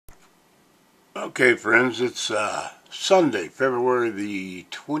Okay, friends, it's Sunday, February the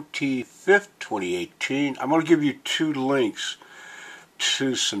 25th, 2018. I'm going to give you two links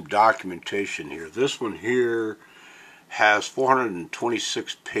to some documentation here. This one here has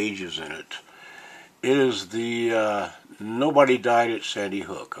 426 pages in it. It is the Nobody Died at Sandy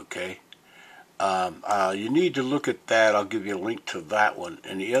Hook, okay? You need to look at that. I'll give you a link to that one.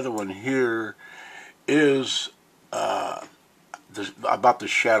 And the other one here is about the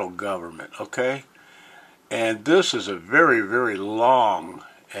shadow government, okay? And this is a very, very long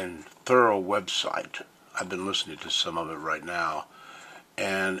and thorough website. I've been listening to some of it right now,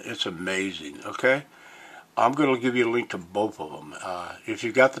 and it's amazing, okay? I'm going to give you a link to both of them. If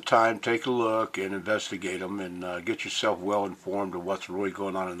you've got the time, take a look and investigate them and get yourself well informed of what's really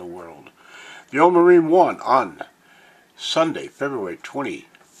going on in the world. The Old Marine One on Sunday, February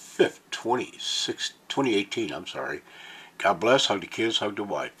 25th, 2018. I'm sorry. God bless, hug the kids, hug the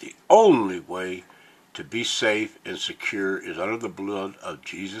wife. The only way to be safe and secure is under the blood of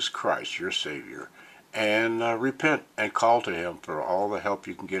Jesus Christ, your Savior. And repent and call to Him for all the help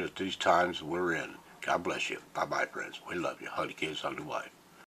you can get at these times we're in. God bless you. Bye-bye, friends. We love you. Hug the kids, hug the wife.